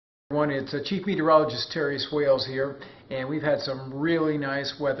It's Chief Meteorologist Terry Swails here, and we've had some really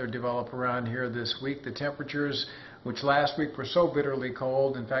nice weather develop around here this week. The temperatures, which last week were so bitterly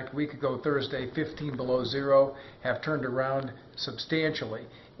cold, in fact a week ago Thursday 15 below zero, have turned around substantially.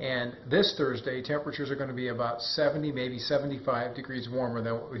 And this Thursday temperatures are going to be about 70, maybe 75 degrees warmer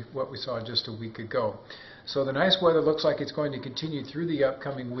than what we saw just a week ago. So the nice weather looks like it's going to continue through the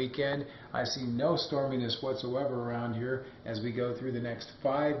upcoming weekend. I see no storminess whatsoever around here as we go through the next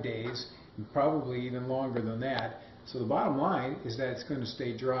 5 days, and probably even longer than that. So the bottom line is that it's going to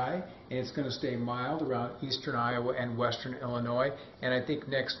stay dry and it's going to stay mild around eastern Iowa and western Illinois. And I think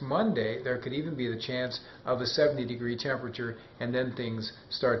next Monday there could even be the chance of a 70-degree temperature, and then things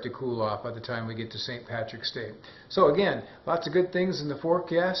start to cool off by the time we get to St. Patrick's Day. So again, lots of good things in the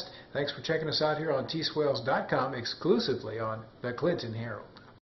forecast. Thanks for checking us out here on tswails.com, exclusively on the Clinton Herald.